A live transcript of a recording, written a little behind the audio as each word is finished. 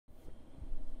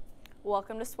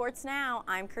Welcome to Sports Now.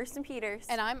 I'm Kirsten Peters.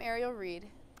 And I'm Ariel Reed.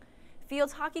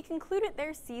 Field hockey concluded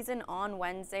their season on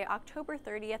Wednesday, October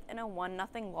 30th in a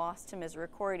 1-0 loss to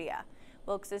Misericordia.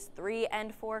 Wilkes'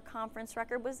 3-4 conference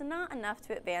record was not enough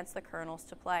to advance the Colonels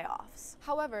to playoffs.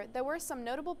 However, there were some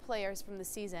notable players from the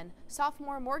season.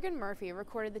 Sophomore Morgan Murphy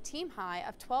recorded the team high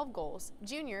of 12 goals.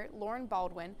 Junior Lauren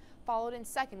Baldwin followed in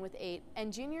second with 8,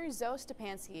 and junior Zoe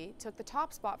Stepanski took the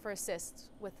top spot for assists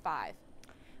with 5.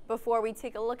 Before we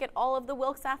take a look at all of the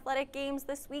Wilkes athletic games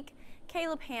this week,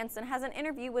 Kaleb Hanson has an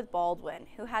interview with Baldwin,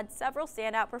 who had several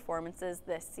standout performances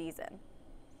this season.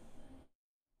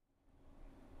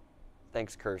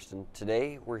 Thanks, Kirsten.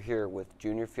 Today, we're here with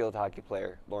junior field hockey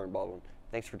player Lauren Baldwin.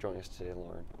 Thanks for joining us today,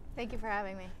 Lauren. Thank you for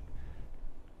having me.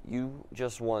 You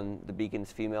just won the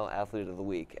Beacon's Female Athlete of the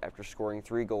Week after scoring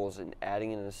 3 goals and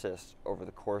adding an assist over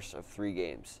the course of 3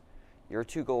 games. Your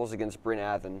 2 goals against Bryn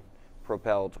Athyn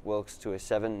propelled Wilkes to a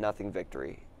 7-0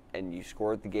 victory, and you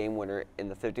scored the game winner in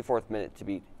the 54th minute to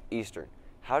beat Eastern.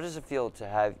 How does it feel to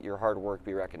have your hard work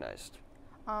be recognized?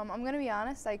 I'm going to be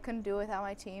honest, I couldn't do it without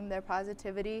my team. Their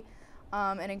positivity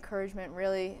and encouragement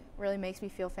really makes me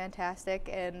feel fantastic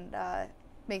and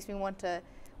makes me want to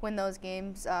win those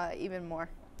games even more.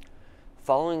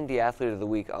 Following the Athlete of the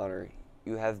Week honor,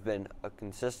 you have been a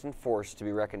consistent force to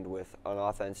be reckoned with on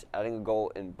offense, adding a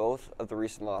goal in both of the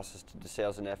recent losses to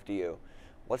DeSales and FDU.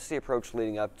 What's the approach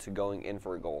leading up to going in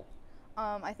for a goal?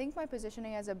 I think my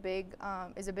positioning is a big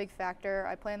factor.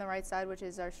 I play on the right side, which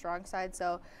is our strong side,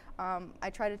 so I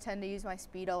try to tend to use my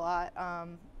speed a lot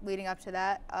leading up to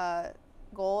that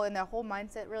goal, and the whole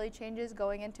mindset really changes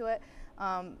going into it.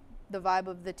 The vibe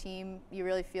of the team, you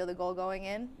really feel the goal going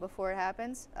in before it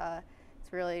happens.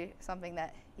 It's really something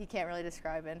that you can't really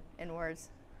describe in words.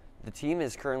 The team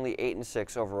is currently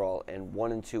 8-6 overall and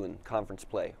 1-2 in conference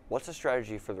play. What's the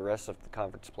strategy for the rest of the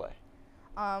conference play?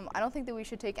 I don't think that we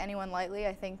should take anyone lightly.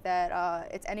 I think that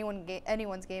it's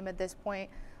anyone's game at this point.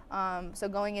 So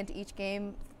going into each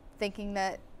game thinking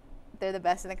that they're the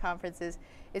best in the conference is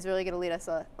really going to lead us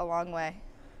a long way.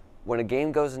 When a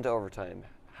game goes into overtime,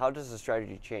 how does the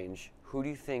strategy change? Who do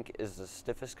you think is the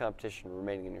stiffest competition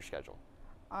remaining in your schedule?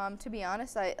 To be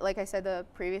honest, like I said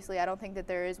previously, I don't think that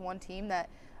there is one team that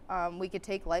we could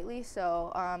take lightly.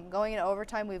 So going into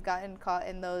overtime, we've gotten caught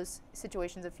in those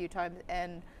situations a few times,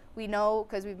 and we know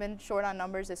because we've been short on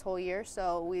numbers this whole year,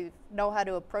 so we know how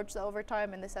to approach the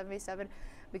overtime in the 7v7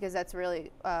 because that's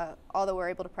really all that we're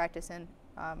able to practice in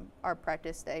our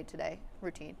practice day-to-day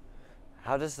routine.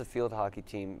 How does the field hockey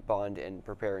team bond and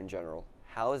prepare in general?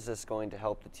 How is this going to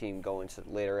help the team go into the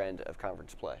later end of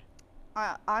conference play?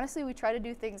 Honestly, we try to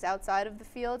do things outside of the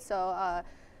field, so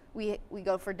we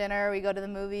go for dinner, we go to the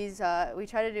movies, we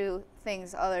try to do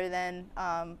things other than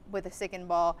with a stick and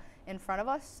ball in front of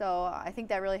us, so I think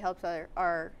that really helps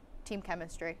our team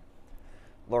chemistry.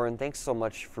 Lauren, thanks so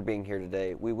much for being here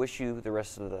today. We wish you, the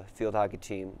rest of the field hockey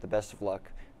team, the best of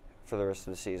luck for the rest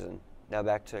of the season. Now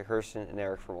back to Kirsten and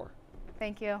Eric for more.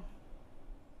 Thank you.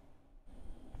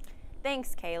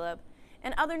 Thanks, Kaleb.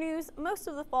 In other news, most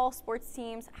of the fall sports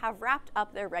teams have wrapped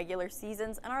up their regular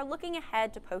seasons and are looking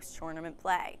ahead to post-tournament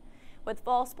play. With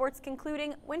fall sports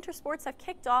concluding, winter sports have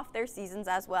kicked off their seasons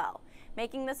as well,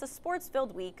 making this a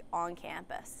sports-filled week on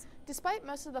campus. Despite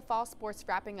most of the fall sports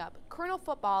wrapping up, Colonel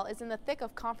football is in the thick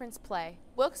of conference play.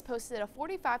 Wilkes posted a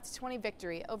 45-20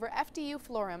 victory over FDU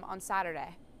Florham on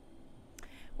Saturday.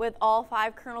 With all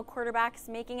 5 Colonel quarterbacks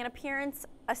making an appearance,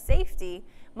 a safety,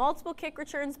 multiple kick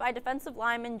returns by defensive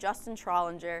lineman Justin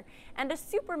Trollinger, and a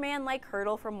Superman-like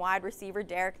hurdle from wide receiver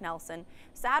Derek Nelson,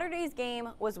 Saturday's game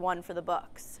was one for the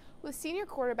books. With senior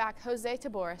quarterback Jose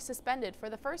Tabora suspended for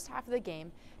the first half of the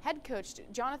game, head coach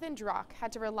Jonathan Drock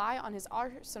had to rely on his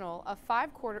arsenal of 5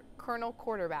 Colonel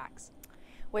quarterbacks.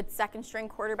 With second-string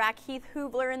quarterback Heath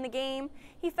Hoovler in the game,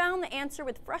 he found the answer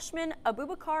with freshman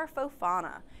Abubakar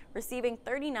Fofana, receiving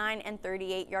 39 and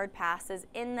 38-yard passes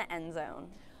in the end zone.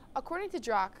 According to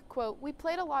Drock, quote, "We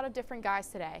played a lot of different guys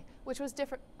today, which was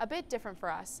a bit different for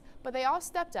us, but they all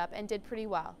stepped up and did pretty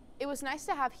well. It was nice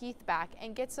to have Heath back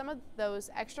and get some of those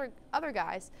other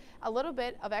guys a little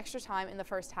bit of extra time in the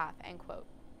first half," end quote.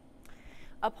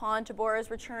 Upon Tabora's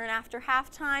return after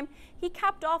halftime, he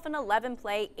capped off an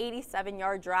 11-play,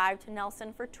 87-yard drive to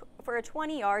Nelson for a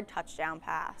 20-yard touchdown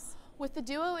pass. With the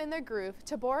duo in their groove,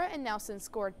 Tabora and Nelson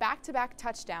scored back-to-back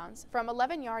touchdowns from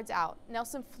 11 yards out.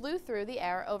 Nelson flew through the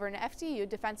air over an FDU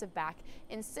defensive back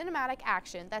in cinematic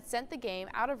action that sent the game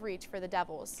out of reach for the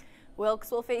Devils.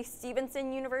 Wilkes will face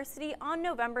Stevenson University on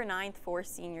November 9th for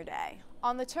Senior Day.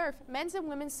 On the turf, men's and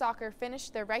women's soccer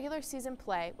finished their regular season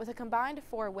play with a combined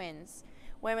 4 wins.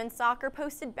 Women's soccer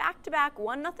posted back-to-back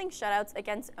 1-0 shutouts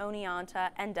against Oneonta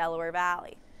and Delaware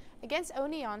Valley. Against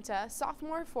Oneonta,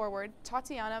 sophomore forward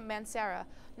Tatiana Mancera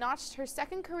notched her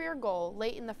second career goal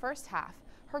late in the first half.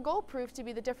 Her goal proved to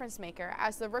be the difference maker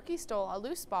as the rookie stole a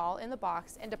loose ball in the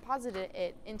box and deposited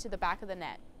it into the back of the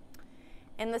net.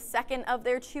 In the second of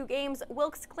their 2 games,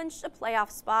 Wilkes clinched a playoff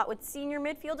spot with senior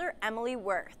midfielder Emily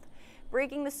Worth,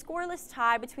 breaking the scoreless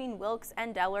tie between Wilkes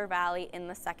and Delaware Valley in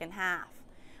the second half.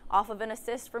 Off of an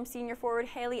assist from senior forward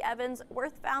Haley Evans,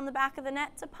 Worth found the back of the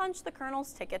net to punch the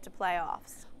Colonels' ticket to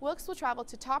playoffs. Wilkes will travel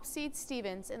to top seed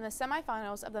Stevens in the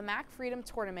semifinals of the MAC Freedom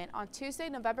Tournament on Tuesday,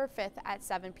 November 5th at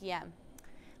 7 p.m.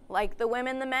 Like the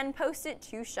women, the men posted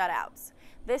 2 shutouts.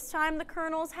 This time, the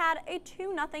Colonels had a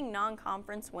 2-0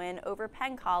 non-conference win over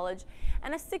Penn College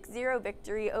and a 6-0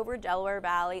 victory over Delaware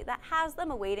Valley that has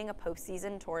them awaiting a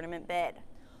postseason tournament bid.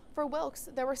 For Wilkes,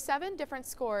 there were 7 different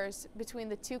scorers between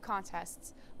the 2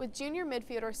 contests, with junior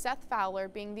midfielder Seth Fowler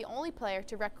being the only player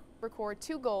to record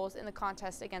 2 goals in the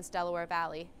contest against Delaware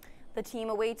Valley. The team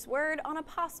awaits word on a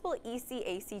possible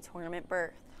ECAC tournament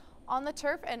berth. On the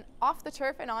turf and off the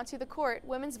turf and onto the court,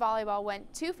 women's volleyball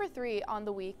went 2 for 3 on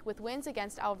the week with wins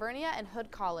against Alvernia and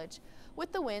Hood College.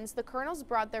 With the wins, the Colonels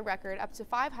brought their record up to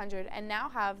 500 and now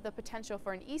have the potential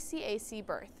for an ECAC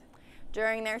berth.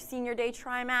 During their senior day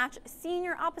tri-match,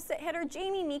 senior opposite hitter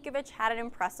Jamie Mikovic had an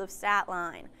impressive stat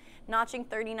line, notching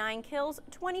 39 kills,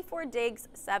 24 digs,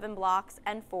 7 blocks,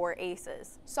 and 4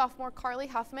 aces. Sophomore Carly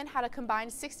Huffman had a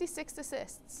combined 66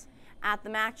 assists. At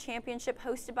the MAC championship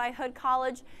hosted by Hood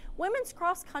College, women's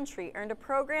cross country earned a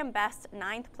program best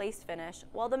 9th place finish,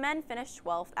 while the men finished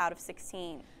 12th out of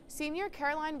 16. Senior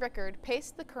Caroline Rickard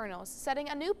paced the Colonels, setting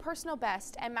a new personal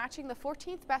best and matching the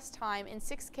 14th best time in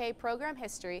 6K program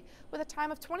history with a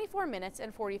time of 24 minutes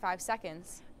and 45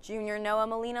 seconds. Junior Noah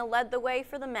Molina led the way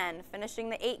for the men, finishing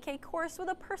the 8K course with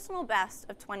a personal best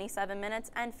of 27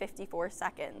 minutes and 54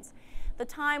 seconds. The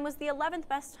time was the 11th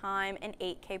best time in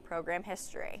 8K program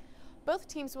history. Both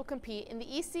teams will compete in the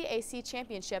ECAC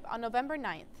Championship on November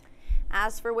 9th.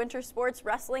 As for winter sports,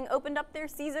 wrestling opened up their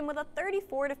season with a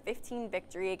 34-15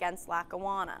 victory against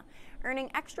Lackawanna,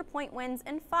 earning extra point wins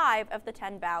in 5 of the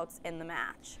 10 bouts in the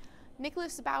match.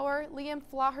 Nicholas Bauer, Liam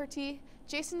Flaherty,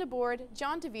 Jason DeBoard,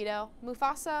 John DeVito,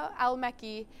 Mufasa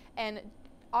Almeki, and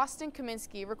Austin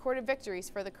Kaminsky recorded victories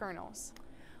for the Colonels.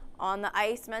 On the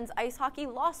ice, men's ice hockey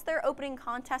lost their opening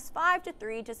contest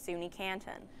 5-3 to SUNY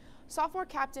Canton. Sophomore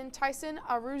captain Tyson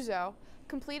Aruzo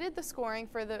completed the scoring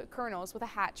for the Colonels with a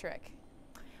hat trick.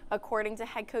 According to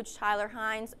head coach Tyler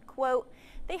Hines, quote,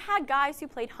 "They had guys who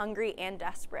played hungry and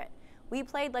desperate. We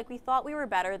played like we thought we were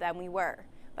better than we were,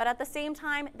 but at the same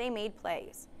time, they made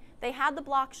plays. They had the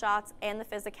block shots and the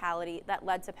physicality that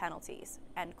led to penalties,"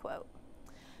 end quote.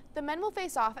 The men will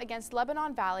face off against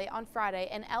Lebanon Valley on Friday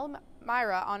and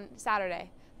Elmira on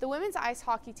Saturday. The women's ice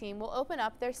hockey team will open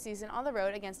up their season on the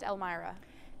road against Elmira.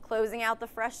 Closing out the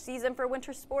fresh season for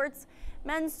winter sports,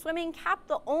 men's swimming capped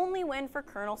the only win for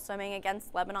Colonel Swimming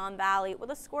against Lebanon Valley with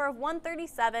a score of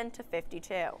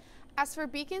 137-52. As for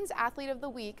Beacon's Athlete of the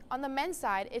Week, on the men's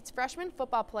side, it's freshman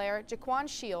football player Jaquan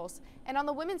Shields, and on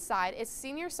the women's side, it's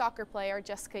senior soccer player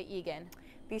Jessica Egan.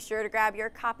 Be sure to grab your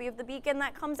copy of the Beacon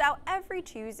that comes out every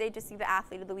Tuesday to see the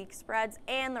Athlete of the Week spreads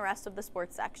and the rest of the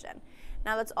sports section.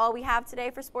 Now that's all we have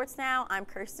today for Sports Now. I'm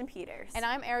Kirsten Peters. And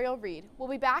I'm Ariel Reed. We'll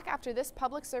be back after this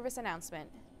public service announcement.